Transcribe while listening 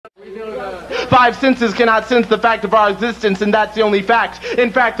five senses cannot sense the fact of our existence, and that's the only fact.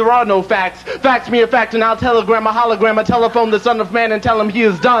 In fact, there are no facts. Fact me a fact, and I'll telegram a hologram, a telephone the Son of Man, and tell him he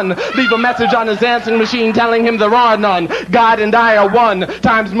is done. Leave a message on his answering machine telling him there are none. God and I are one.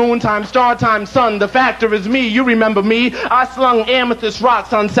 Times moon, times star, times sun. The factor is me. You remember me. I slung amethyst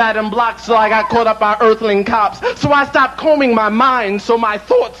rocks on Saturn blocks till I got caught up by earthling cops. So I stopped combing my mind so my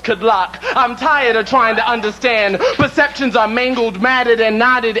thoughts could lock. I'm tired of trying to understand. Perceptions are mangled, matted, and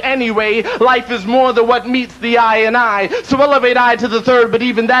knotted anyway. Life is more than what meets the eye and I. So elevate I to the third, but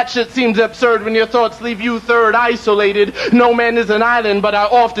even that shit seems absurd when your thoughts leave you third, isolated. No man is an island, but I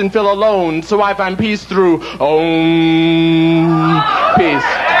often feel alone. So I find peace through peace.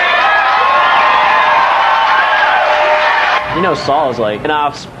 You know Saul's like, and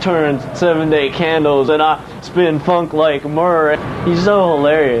I've turned 7-day candles and I spin funk like Murr. He's so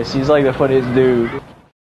hilarious. He's like the funniest dude.